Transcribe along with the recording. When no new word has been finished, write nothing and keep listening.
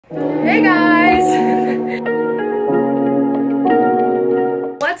Hey guys!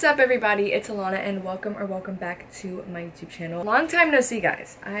 What's up everybody, it's Alana and welcome back to my YouTube channel. Long time no see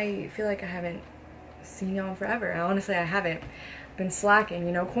guys. I feel like I haven't seen y'all forever. Honestly, I haven't. I've been slacking,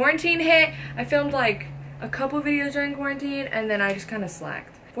 you know, quarantine hit. I filmed like a couple videos during quarantine and then I just kind of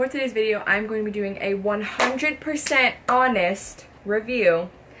slacked. For today's video, I'm going to be doing a 100% honest review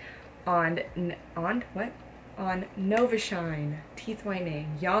on Noveshine teeth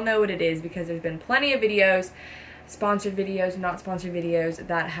whitening. Y'all know what it is because there's been plenty of videos, sponsored videos, not sponsored videos,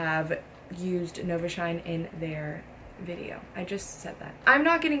 that have used Noveshine in their video. I just said that. I'm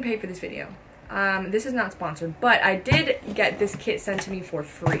not getting paid for this video. This is not sponsored, but I did get this kit sent to me for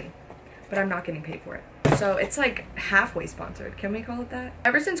free, but I'm not getting paid for it. So it's like halfway sponsored. Can we call it that?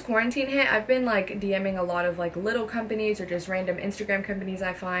 Ever since quarantine hit, I've been like DMing a lot of like little companies or just random Instagram companies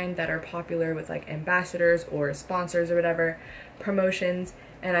I find that are popular with like ambassadors or sponsors or whatever, promotions.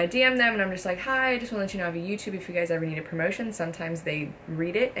 And I DM them and I'm just like, hi, I just want to let you know I have a YouTube if you guys ever need a promotion. Sometimes they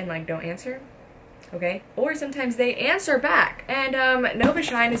read it and like don't answer. Okay, or sometimes they answer back, and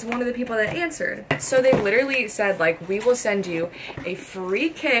Noveshine is one of the people that answered. So they literally said like, we will send you a free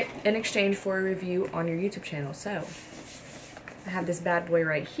kit in exchange for a review on your YouTube channel. So I have this bad boy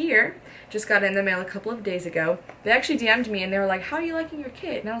right here, just got it in the mail a couple of days ago. They actually DM'd me and they were like, how are you liking your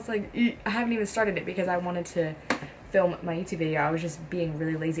kit? And I was like, I haven't even started it because I wanted to film my YouTube video. I was just being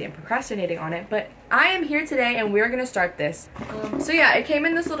really lazy and procrastinating on it, but I am here today and we're gonna start this. So yeah, it came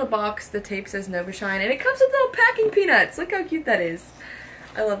in this little box. The tape says Noveshine and it comes with little packing peanuts. Look how cute that is.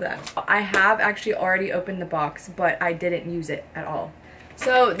 I love that. I have actually already opened the box, but I didn't use it at all.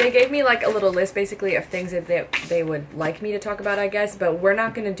 So they gave me like a little list basically of things that they would like me to talk about, I guess, but we're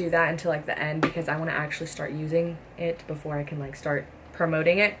not gonna do that until like the end because I wanna actually start using it before I can like start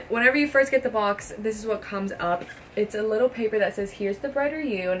promoting it. Whenever you first get the box, this is what comes up. It's a little paper that says here's the brighter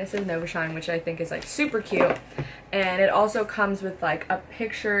you, and it says Noveshine, which I think is like super cute. And it also comes with like a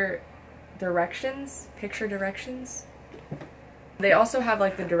picture directions. They also have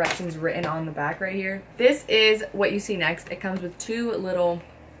like the directions written on the back right here. This is what you see next. It comes with two little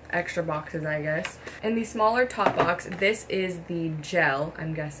extra boxes, I guess. In the smaller top box, this is the gel,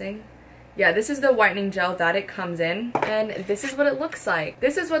 I'm guessing. Yeah, this is the whitening gel that it comes in, and this is what it looks like.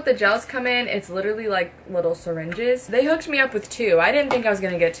 This is what the gels come in. It's literally like little syringes. They hooked me up with two. I didn't think I was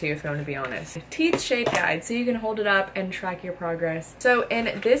gonna get two, if I'm gonna be honest. Teeth shape guide, so you can hold it up and track your progress. So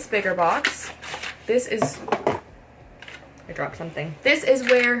in this bigger box, this is, I dropped something. This is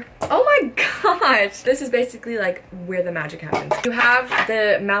where, oh my gosh! This is basically like where the magic happens. You have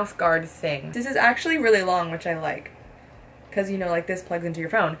the mouth guard thing. This is actually really long, which I like, because you know, like this plugs into your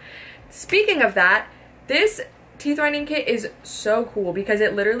phone. Speaking of that, this teeth whitening kit is so cool because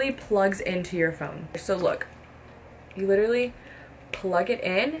it literally plugs into your phone. So look, you literally plug it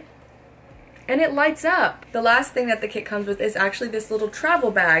in and it lights up. The last thing that the kit comes with is actually this little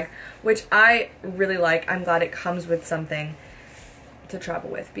travel bag, which I really like. I'm glad it comes with something to travel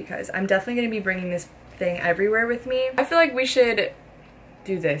with because I'm definitely going to be bringing this thing everywhere with me. I feel like we should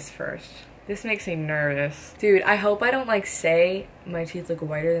do this first. This makes me nervous. Dude, I hope I don't like say my teeth look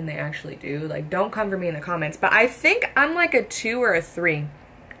whiter than they actually do. Like, don't come for me in the comments. But I think I'm like a 2 or a 3.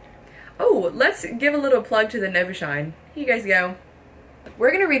 Oh, let's give a little plug to the Noveshine. Here you guys go.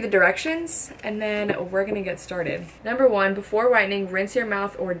 We're gonna read the directions and then we're gonna get started. Number 1, before whitening, rinse your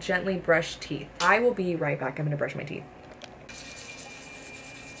mouth or gently brush teeth. I will be right back. I'm gonna brush my teeth.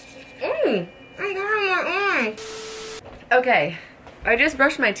 Okay. I just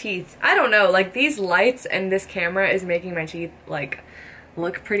brushed my teeth. I don't know, like these lights and this camera is making my teeth like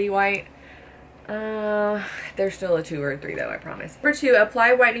look pretty white. They're still a 2 or a 3 though, I promise. Number 2,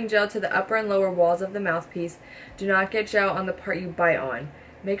 apply whitening gel to the upper and lower walls of the mouthpiece. Do not get gel on the part you bite on.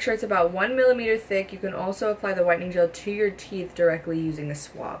 Make sure it's about 1 millimeter thick. You can also apply the whitening gel to your teeth directly using a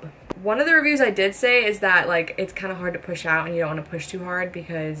swab. One of the reviews I did say is that like it's kind of hard to push out and you don't want to push too hard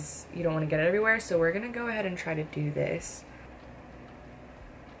because you don't want to get it everywhere. So we're gonna go ahead and try to do this.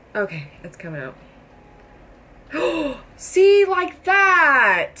 Okay, it's coming out. See, like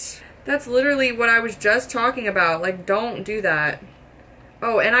that! That's literally what I was just talking about. Like, don't do that.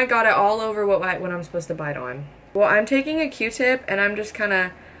 Oh, and I got it all over what I'm supposed to bite on. Well, I'm taking a Q-tip and I'm just kind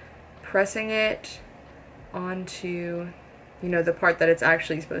of pressing it onto, you know, the part that it's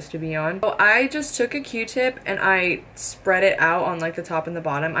actually supposed to be on. So I just took a Q-tip and I spread it out on like the top and the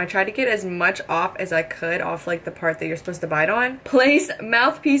bottom. I tried to get as much off as I could off like the part that you're supposed to bite on. Place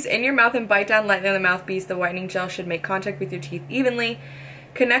mouthpiece in your mouth and bite down lightly on the mouthpiece. The whitening gel should make contact with your teeth evenly.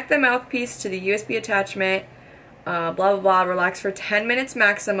 Connect the mouthpiece to the USB attachment blah blah blah, relax for 10 minutes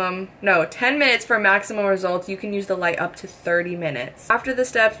maximum. No, 10 minutes for maximum results. You can use the light up to 30 minutes. After the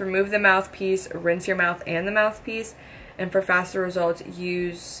steps, remove the mouthpiece, rinse your mouth and the mouthpiece, and for faster results,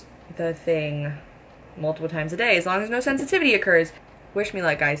 use the thing multiple times a day as long as no sensitivity occurs. Wish me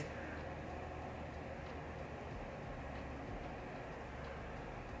luck, guys.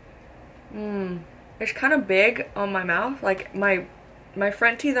 It's kind of big on my mouth. Like my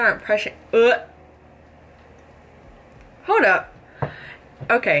front teeth aren't pressing. Hold up.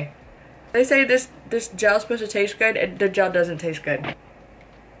 Okay. They say this gel's supposed to taste good, and the gel doesn't taste good.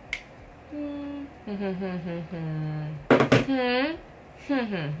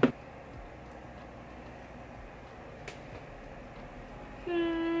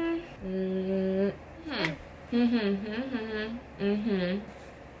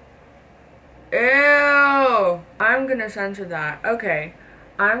 Ew. I'm gonna censor that. Okay.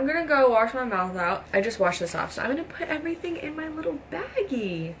 I'm gonna go wash my mouth out. I just washed this off, so I'm gonna put everything in my little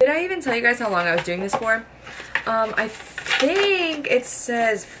baggie. Did I even tell you guys how long I was doing this for? I think it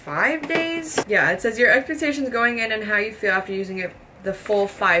says 5 days. Yeah, it says your expectations going in and how you feel after using it the full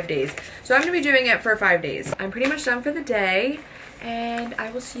 5 days. So I'm gonna be doing it for 5 days. I'm pretty much done for the day, and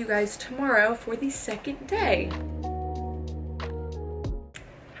I will see you guys tomorrow for the second day.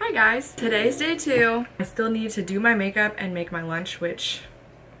 Hi guys, today's day 2. I still need to do my makeup and make my lunch, which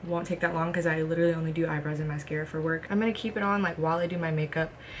won't take that long because I literally only do eyebrows and mascara for work. I'm gonna keep it on like while I do my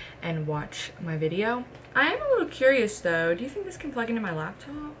makeup and watch my video. I am a little curious though. Do you think this can plug into my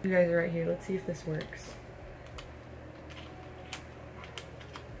laptop? You guys are right here. Let's see if this works.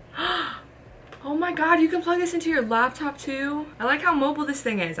 Oh my god, you can plug this into your laptop too? I like how mobile this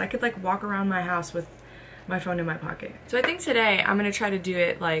thing is. I could like walk around my house with my phone in my pocket. So I think today I'm gonna try to do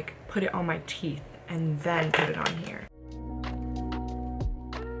it like put it on my teeth and then put it on here.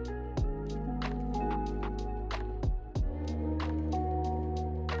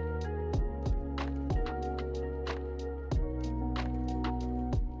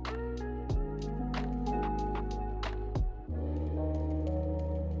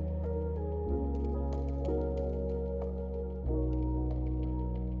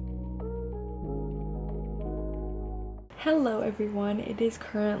 Hello everyone, it is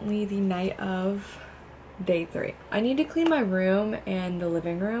currently the night of day 3. I need to clean my room and the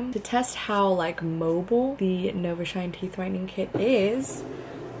living room to test how like mobile the Noveshine teeth whitening kit is.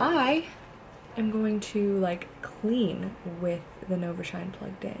 I am going to like clean with the Noveshine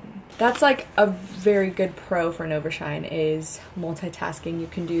plugged in. That's like a very good pro for Noveshine is multitasking. You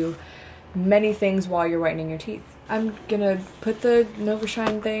can do many things while you're whitening your teeth. I'm gonna put the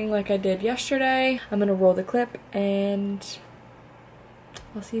Noveshine thing like I did yesterday. I'm gonna roll the clip and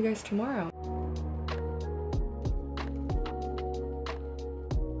I'll see you guys tomorrow.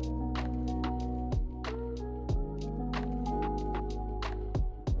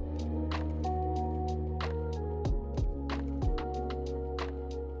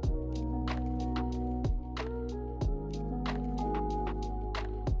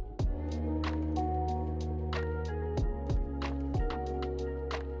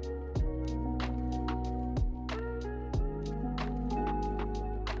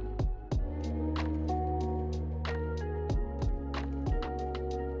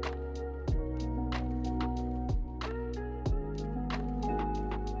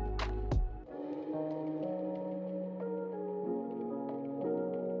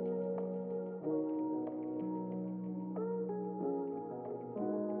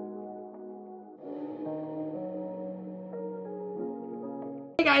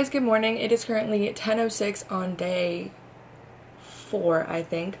 Hey guys, good morning. It is currently 10:06 on day 4, I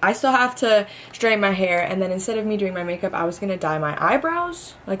think. I still have to straighten my hair, and then instead of me doing my makeup, I was gonna dye my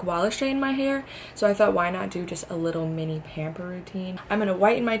eyebrows like while I straighten my hair. So I thought, why not do just a little mini pamper routine? I'm gonna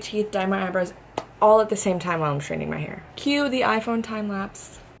whiten my teeth, dye my eyebrows all at the same time while I'm straightening my hair. Cue the iPhone time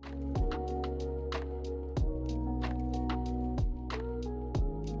lapse.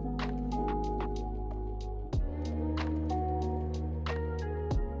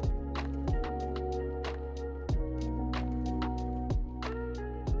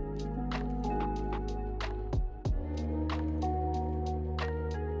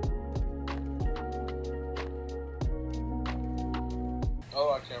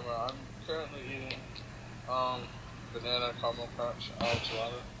 Oh, camera. I'm currently eating banana caramel crunch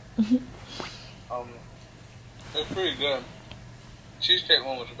alana. It's pretty good. Cheesecake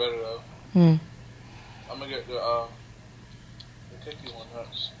one was better though. I'm gonna get the cookie one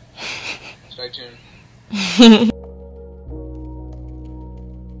next. Stay tuned.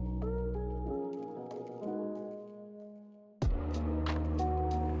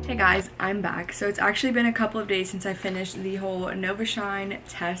 Hey guys, I'm back. So it's actually been a couple of days since I finished the whole Noveshine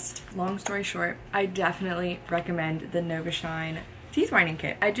test. Long story short, I definitely recommend the Noveshine teeth whitening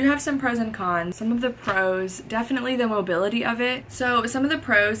kit. I do have some pros and cons. Some of the pros, definitely the mobility of it. So some of the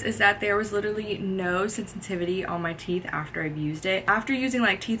pros is that there was literally no sensitivity on my teeth after I've used it. After using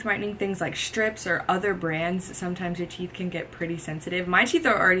like teeth whitening things like strips or other brands, sometimes your teeth can get pretty sensitive. My teeth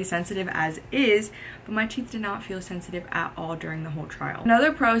are already sensitive as is, but my teeth did not feel sensitive at all during the whole trial.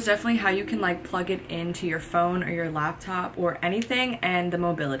 Another pro is definitely how you can like plug it into your phone or your laptop or anything, and the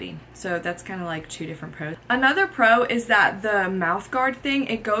mobility. So that's kind of like two different pros. Another pro is that the mouth guard thing,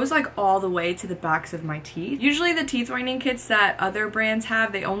 it goes like all the way to the backs of my teeth. Usually the teeth whitening kits that other brands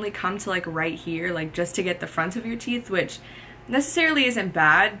have, they only come to like right here, like just to get the front of your teeth, which necessarily isn't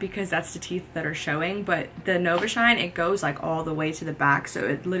bad because that's the teeth that are showing, but the Noveshine, it goes like all the way to the back, so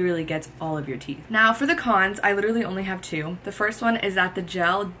it literally gets all of your teeth. Now for the cons, I literally only have two. The first one is that the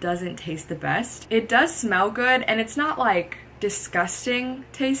gel doesn't taste the best. It does smell good, and it's not like disgusting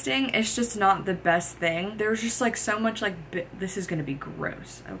tasting, it's just not the best thing. There was just like so much like this is gonna be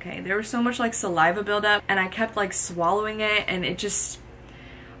gross, okay? There was so much like saliva buildup, and I kept like swallowing it, and it just,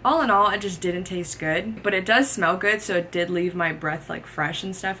 all in all, it just didn't taste good. But it does smell good, so it did leave my breath like fresh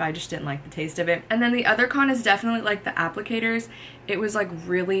and stuff. I just didn't like the taste of it. And then the other con is definitely like the applicators. It was like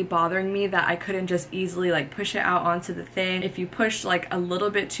really bothering me that I couldn't just easily like push it out onto the thing. If you pushed like a little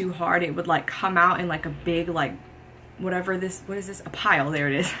bit too hard, it would like come out in like a big like whatever this, what is this, a pile, there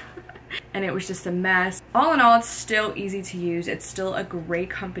it is. And it was just a mess. All in all, it's still easy to use. It's still a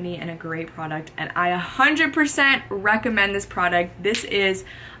great company and a great product, and I 100% recommend this product. This is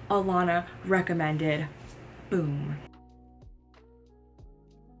Alana recommended. Boom.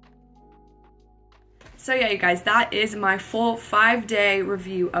 So yeah, you guys, that is my full 5-day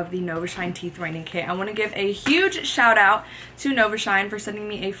review of the Noveshine teeth whitening kit. I want to give a huge shout out to Noveshine for sending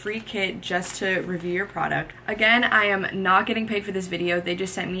me a free kit just to review your product. Again, I am not getting paid for this video. They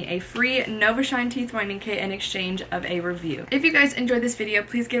just sent me a free Noveshine teeth whitening kit in exchange of a review. If you guys enjoyed this video,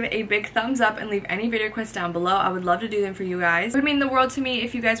 please give it a big thumbs up and leave any video requests down below. I would love to do them for you guys. It would mean the world to me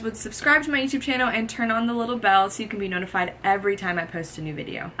if you guys would subscribe to my YouTube channel and turn on the little bell so you can be notified every time I post a new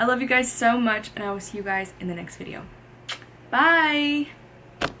video. I love you guys so much, and I will see you guys in the next video. Bye!